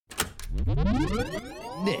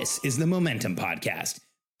This is the Momentum Podcast.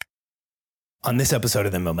 On this episode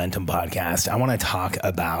of the Momentum Podcast, I want to talk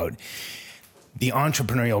about the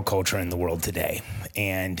entrepreneurial culture in the world today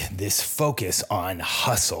and this focus on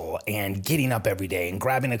hustle and getting up every day and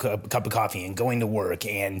grabbing a cup of coffee and going to work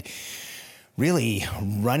and really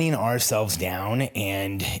running ourselves down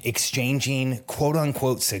and exchanging quote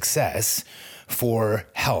unquote success for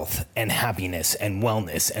health and happiness and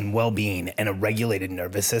wellness and well-being and a regulated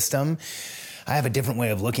nervous system. I have a different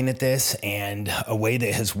way of looking at this and a way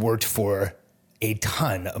that has worked for a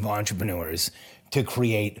ton of entrepreneurs to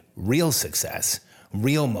create real success,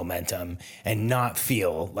 real momentum, and not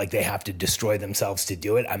feel like they have to destroy themselves to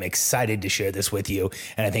do it. I'm excited to share this with you.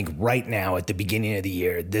 And I think right now at the beginning of the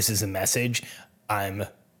year, this is a message I'm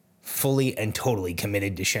fully and totally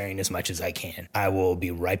committed to sharing as much as I can. I will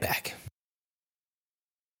be right back.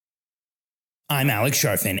 I'm Alex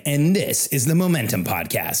Sharfin, and this is the Momentum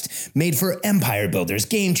Podcast, made for empire builders,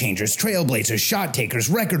 game changers, trailblazers, shot takers,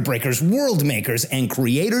 record breakers, world makers, and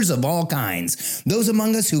creators of all kinds. Those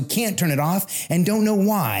among us who can't turn it off and don't know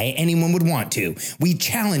why anyone would want to. We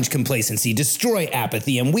challenge complacency, destroy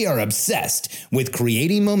apathy, and we are obsessed with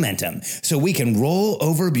creating momentum so we can roll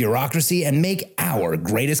over bureaucracy and make our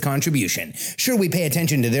greatest contribution. Sure, we pay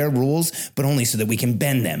attention to their rules, but only so that we can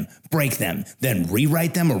bend them, break them, then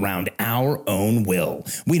rewrite them around our own will.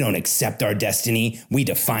 We don't accept our destiny, we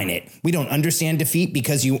define it. We don't understand defeat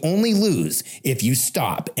because you only lose if you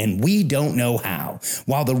stop, and we don't know how.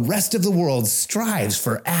 While the rest of the world strives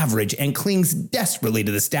for average and clings desperately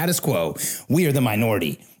to the status quo, we are the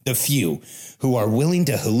minority, the few, who are willing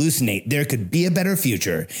to hallucinate there could be a better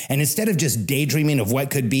future. And instead of just daydreaming of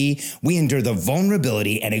what could be, we endure the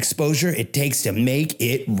vulnerability and exposure it takes to make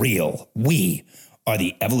it real. We are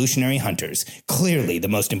the evolutionary hunters, clearly the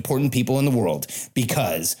most important people in the world,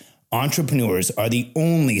 because entrepreneurs are the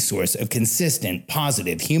only source of consistent,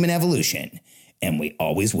 positive human evolution, and we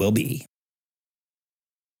always will be.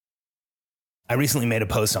 I recently made a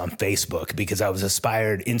post on Facebook because I was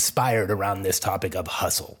inspired around this topic of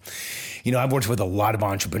hustle. You know, I've worked with a lot of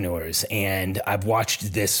entrepreneurs, and I've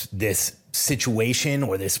watched this situation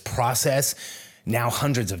or this process now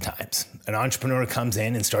hundreds of times. An entrepreneur comes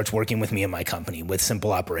in and starts working with me in my company with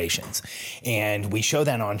simple operations. And we show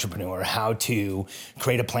that entrepreneur how to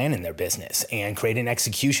create a plan in their business and create an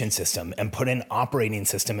execution system and put an operating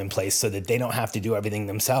system in place so that they don't have to do everything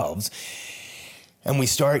themselves. And we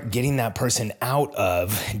start getting that person out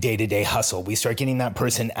of day-to-day hustle. We start getting that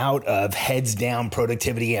person out of heads down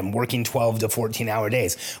productivity and working 12 to 14-hour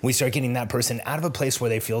days. We start getting that person out of a place where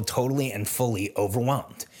they feel totally and fully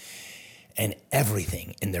overwhelmed. And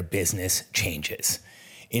everything in their business changes.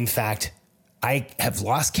 In fact, I have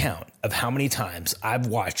lost count of how many times I've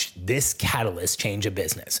watched this catalyst change a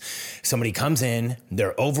business. Somebody comes in,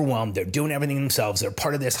 they're overwhelmed, they're doing everything themselves, they're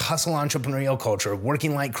part of this hustle entrepreneurial culture,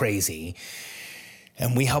 working like crazy,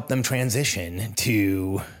 and we help them transition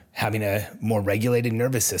to having a more regulated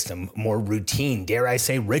nervous system, more routine, dare I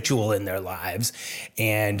say ritual in their lives,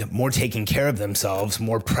 and more taking care of themselves,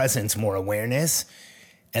 more presence, more awareness.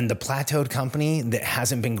 And the plateaued company that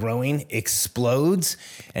hasn't been growing explodes,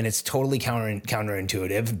 and it's totally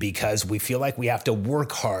counterintuitive because we feel like we have to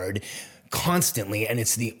work hard constantly, and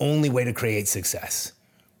it's the only way to create success.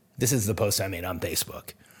 This is the post I made on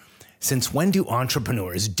Facebook. Since when do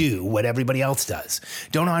entrepreneurs do what everybody else does?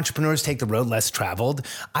 Don't entrepreneurs take the road less traveled?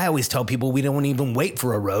 I always tell people we don't even wait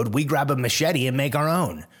for a road. We grab a machete and make our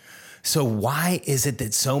own. So why is it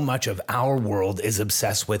that so much of our world is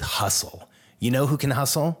obsessed with hustle? You know who can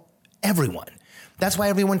hustle? Everyone. That's why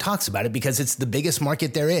everyone talks about it, because it's the biggest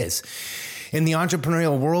market there is. In the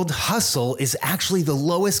entrepreneurial world, hustle is actually the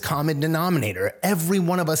lowest common denominator. Every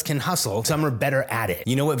one of us can hustle. Some are better at it.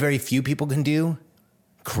 You know what very few people can do?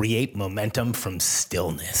 Create momentum from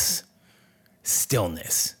stillness.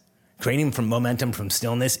 Stillness. Creating from momentum from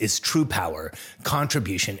stillness is true power,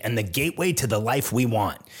 contribution, and the gateway to the life we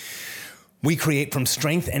want. We create from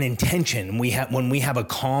strength and intention when we have a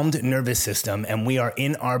calmed nervous system and we are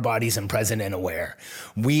in our bodies and present and aware.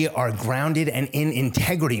 We are grounded and in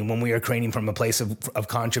integrity when we are creating from a place of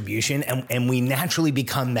contribution, and we naturally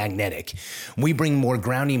become magnetic. We bring more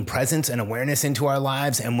grounding presence and awareness into our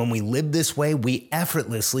lives, and when we live this way, we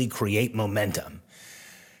effortlessly create momentum.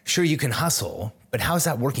 Sure, you can hustle, but how's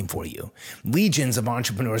that working for you? Legions of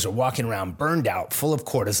entrepreneurs are walking around burned out, full of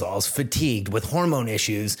cortisols, fatigued, with hormone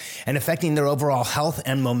issues, and affecting their overall health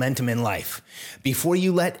and momentum in life. Before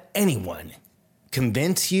you let anyone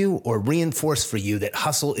convince you or reinforce for you that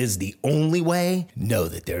hustle is the only way, know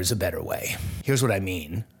that there's a better way. Here's what I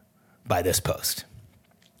mean by this post.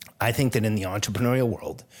 I think that in the entrepreneurial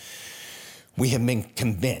world, We have been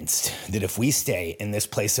convinced that if we stay in this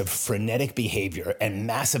place of frenetic behavior and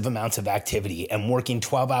massive amounts of activity and working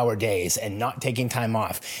 12-hour days and not taking time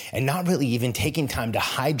off and not really even taking time to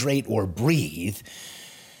hydrate or breathe,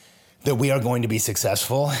 that we are going to be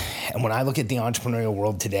successful. And when I look at the entrepreneurial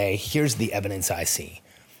world today, here's the evidence I see.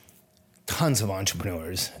 Tons of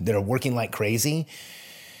entrepreneurs that are working like crazy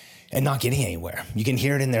and not getting anywhere. You can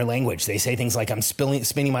hear it in their language. They say things like, I'm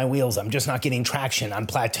spinning my wheels. I'm just not getting traction. I'm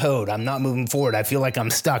plateaued. I'm not moving forward. I feel like I'm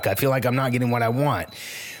stuck. I feel like I'm not getting what I want.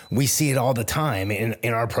 We see it all the time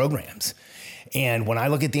in our programs. And when I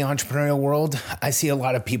look at the entrepreneurial world, I see a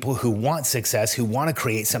lot of people who want success, who want to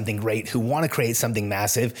create something great, who want to create something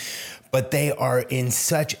massive, but they are in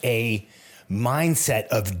such a mindset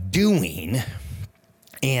of doing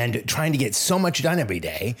and trying to get so much done every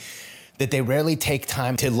day that they rarely take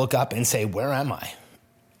time to look up and say, where am I?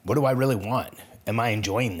 What do I really want? Am I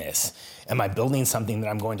enjoying this? Am I building something that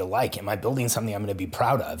I'm going to like? Am I building something I'm going to be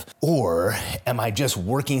proud of? Or am I just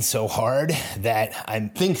working so hard that I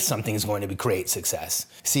think something is going to create success?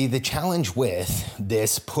 See, the challenge with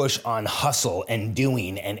this push on hustle and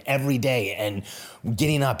doing and every day and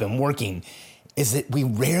getting up and working is that we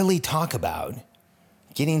rarely talk about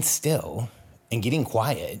getting still and getting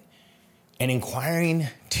quiet and inquiring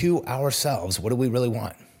to ourselves, what do we really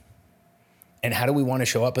want? And how do we want to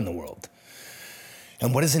show up in the world?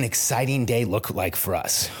 And what does an exciting day look like for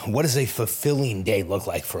us? What does a fulfilling day look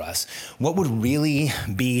like for us? What would really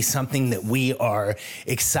be something that we are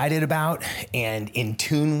excited about and in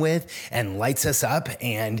tune with and lights us up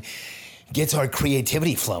and gets our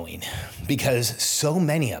creativity flowing? Because so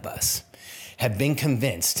many of us have been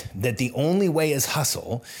convinced that the only way is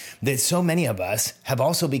hustle, that so many of us have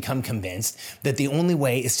also become convinced that the only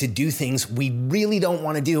way is to do things we really don't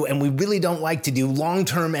want to do and we really don't like to do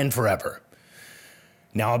long-term and forever.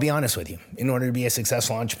 Now, I'll be honest with you. In order to be a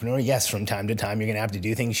successful entrepreneur, yes, from time to time, you're going to have to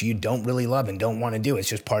do things you don't really love and don't want to do. It's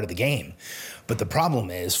just part of the game. But the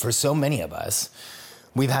problem is, for so many of us,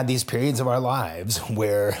 we've had these periods of our lives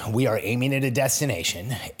where we are aiming at a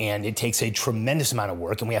destination and it takes a tremendous amount of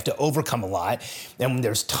work and we have to overcome a lot. And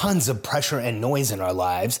there's tons of pressure and noise in our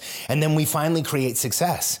lives. And then we finally create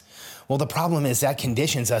success. Well, the problem is that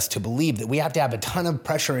conditions us to believe that we have to have a ton of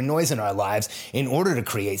pressure and noise in our lives in order to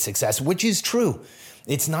create success, which is true.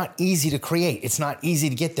 It's not easy to create. It's not easy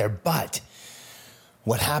to get there. But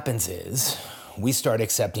what happens is we start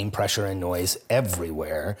accepting pressure and noise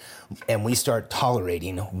everywhere, and we start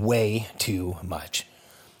tolerating way too much.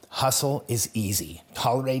 Hustle is easy.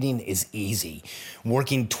 Tolerating is easy.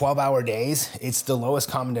 Working 12-hour days, it's the lowest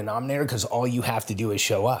common denominator because all you have to do is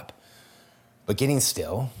show up. But getting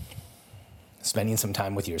still, spending some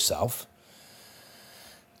time with yourself,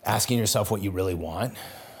 asking yourself what you really want,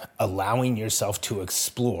 allowing yourself to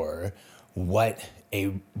explore what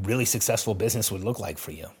a really successful business would look like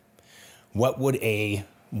for you. What would a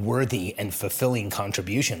worthy and fulfilling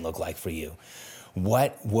contribution look like for you?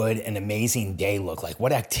 What would an amazing day look like?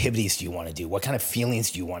 What activities do you want to do? What kind of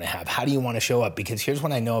feelings do you want to have? How do you want to show up? Because here's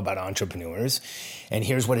what I know about entrepreneurs, and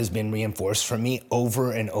here's what has been reinforced for me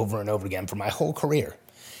over and over and over again for my whole career,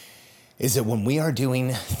 is that when we are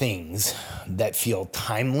doing things that feel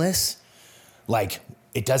timeless, like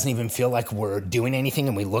it doesn't even feel like we're doing anything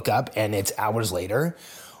and we look up and it's hours later,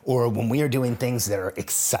 or when we are doing things that are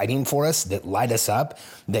exciting for us, that light us up,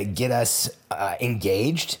 that get us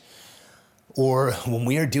engaged, or when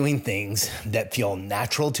we are doing things that feel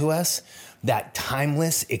natural to us, that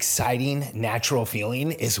timeless, exciting, natural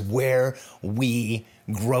feeling is where we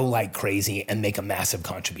grow like crazy and make a massive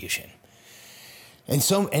contribution.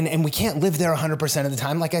 And we can't live there 100% of the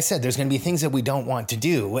time. Like I said, there's going to be things that we don't want to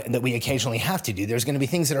do and that we occasionally have to do. There's going to be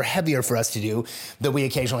things that are heavier for us to do that we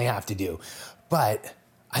occasionally have to do. But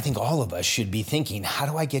I think all of us should be thinking, how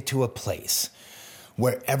do I get to a place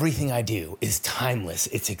where everything I do is timeless,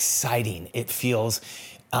 it's exciting, it feels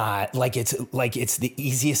like it's the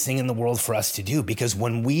easiest thing in the world for us to do? Because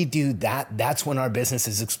when we do that, that's when our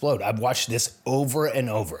businesses explode. I've watched this over and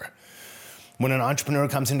over. When an entrepreneur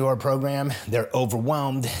comes into our program, they're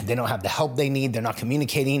overwhelmed, they don't have the help they need, they're not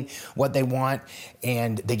communicating what they want,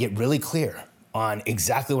 and they get really clear on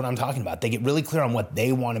exactly what I'm talking about. They get really clear on what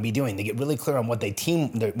they want to be doing. They get really clear on what they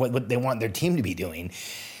want their team to be doing.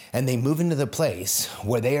 And they move into the place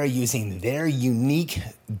where they are using their unique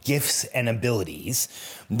gifts and abilities,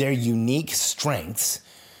 their unique strengths,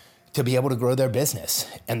 to be able to grow their business.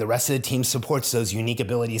 And the rest of the team supports those unique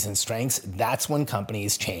abilities and strengths. That's when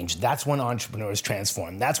companies change. That's when entrepreneurs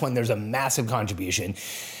transform. That's when there's a massive contribution.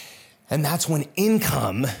 And that's when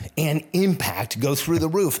income and impact go through the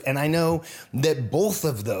roof. And I know that both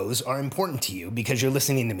of those are important to you because you're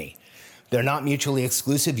listening to me. They're not mutually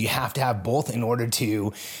exclusive. You have to have both in order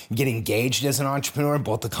to get engaged as an entrepreneur,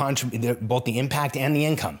 both the impact and the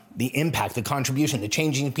income, the impact, the contribution, the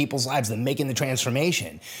changing people's lives, the making the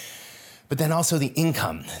transformation. But then also the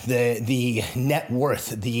income, the net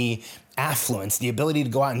worth, the affluence, the ability to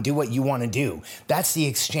go out and do what you want to do. That's the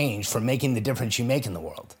exchange for making the difference you make in the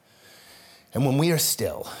world. And when we are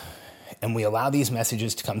still and we allow these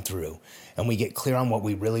messages to come through and we get clear on what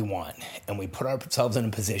we really want and we put ourselves in a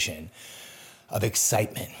position of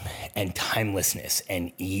excitement and timelessness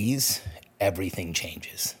and ease, everything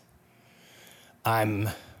changes. I'm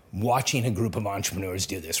watching a group of entrepreneurs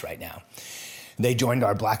do this right now. They joined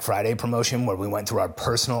our Black Friday promotion where we went through our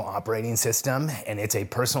personal operating system, and it's a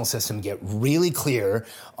personal system to get really clear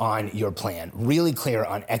on your plan, really clear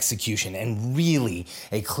on execution, and really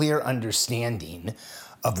a clear understanding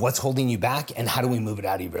of what's holding you back and how do we move it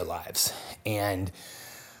out of your lives. And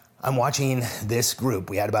I'm watching this group.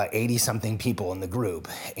 We had about 80 something people in the group,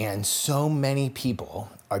 and so many people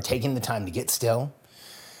are taking the time to get still,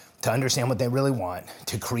 to understand what they really want,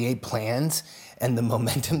 to create plans, and the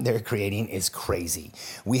momentum they're creating is crazy.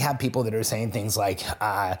 We have people that are saying things like,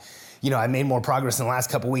 I made more progress in the last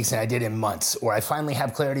couple of weeks than I did in months, or I finally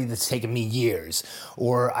have clarity that's taken me years,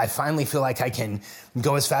 or I finally feel like I can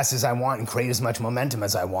go as fast as I want and create as much momentum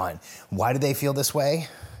as I want. Why do they feel this way?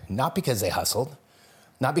 Not because they hustled,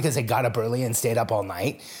 not because they got up early and stayed up all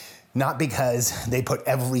night, not because they put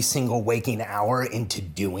every single waking hour into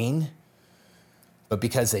doing, but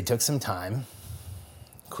because they took some time,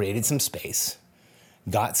 created some space,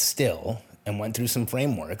 got still, and went through some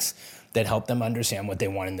frameworks that help them understand what they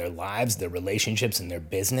want in their lives, their relationships, and their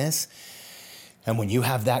business. And when you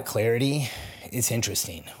have that clarity, it's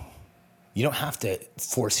interesting. You don't have to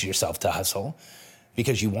force yourself to hustle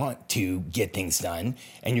because you want to get things done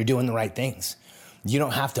and you're doing the right things. You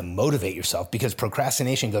don't have to motivate yourself because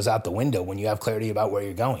procrastination goes out the window when you have clarity about where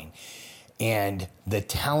you're going. And the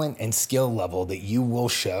talent and skill level that you will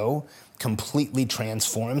show completely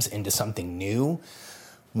transforms into something new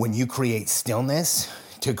when you create stillness,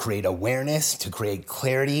 to create awareness, to create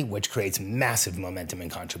clarity, which creates massive momentum and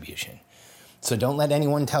contribution. So don't let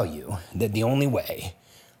anyone tell you that the only way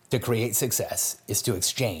to create success is to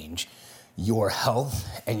exchange your health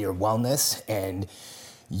and your wellness and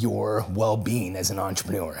your well-being as an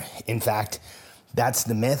entrepreneur. In fact, that's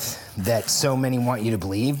the myth that so many want you to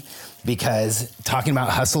believe, because talking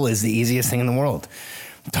about hustle is the easiest thing in the world.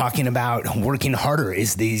 Talking about working harder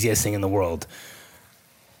is the easiest thing in the world.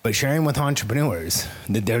 But sharing with entrepreneurs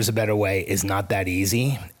that there's a better way is not that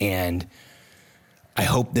easy. And I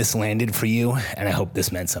hope this landed for you, and I hope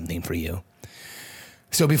this meant something for you.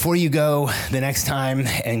 So before you go the next time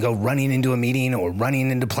and go running into a meeting or running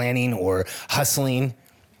into planning or hustling,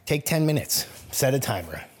 take 10 minutes, set a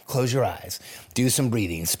timer, close your eyes, do some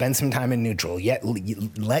breathing, spend some time in neutral, yet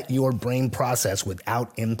let your brain process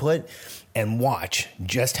without input and watch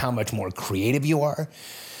just how much more creative you are,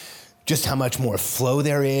 just how much more flow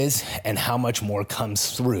there is, and how much more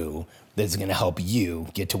comes through that's going to help you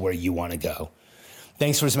get to where you want to go.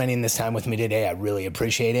 Thanks for spending this time with me today. I really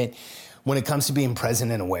appreciate it. When it comes to being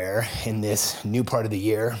present and aware in this new part of the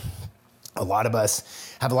year, a lot of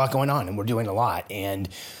us have a lot going on and we're doing a lot. And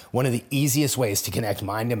one of the easiest ways to connect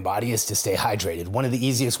mind and body is to stay hydrated. One of the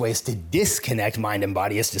easiest ways to disconnect mind and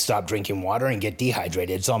body is to stop drinking water and get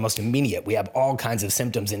dehydrated. It's almost immediate. We have all kinds of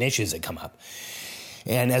symptoms and issues that come up.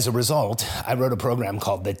 And as a result, I wrote a program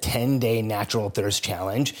called the 10-Day Natural Thirst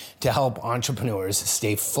Challenge to help entrepreneurs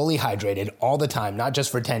stay fully hydrated all the time, not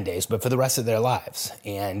just for 10 days, but for the rest of their lives.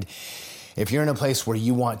 And if you're in a place where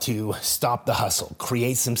you want to stop the hustle,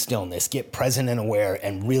 create some stillness, get present and aware,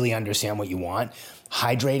 and really understand what you want,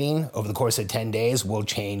 hydrating over the course of 10 days will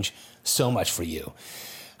change so much for you.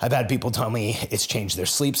 I've had people tell me it's changed their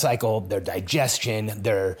sleep cycle, their digestion,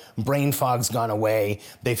 their brain fog's gone away.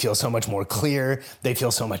 They feel so much more clear. They feel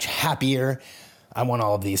so much happier. I want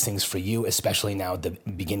all of these things for you, especially now at the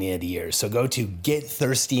beginning of the year. So go to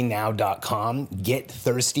getthirstynow.com,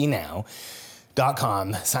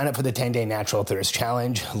 getthirstynow.com, sign up for the 10-Day Natural Thirst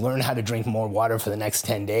Challenge, learn how to drink more water for the next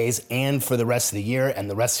 10 days and for the rest of the year and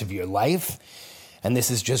the rest of your life. And this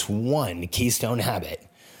is just one keystone habit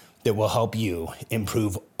that will help you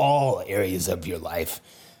improve all areas of your life.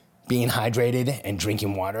 Being hydrated and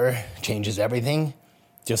drinking water changes everything,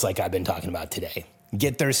 just like I've been talking about today.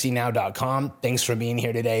 GetThirstyNow.com. Thanks for being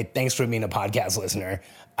here today. Thanks for being a podcast listener.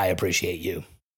 I appreciate you.